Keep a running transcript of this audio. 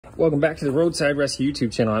Welcome back to the Roadside Rescue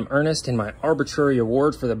YouTube channel. I'm Ernest, and my arbitrary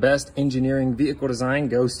award for the best engineering vehicle design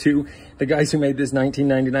goes to the guys who made this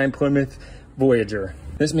 1999 Plymouth Voyager.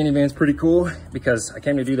 This minivan's pretty cool because I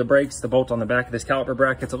came to do the brakes. The bolt on the back of this caliper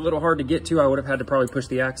bracket's a little hard to get to. I would have had to probably push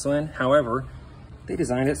the axle in. However, they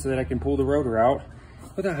designed it so that I can pull the rotor out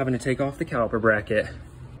without having to take off the caliper bracket.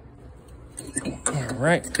 All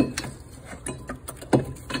right.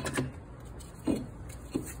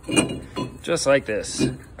 Just like this.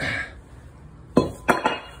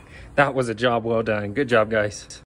 That was a job well done. Good job, guys.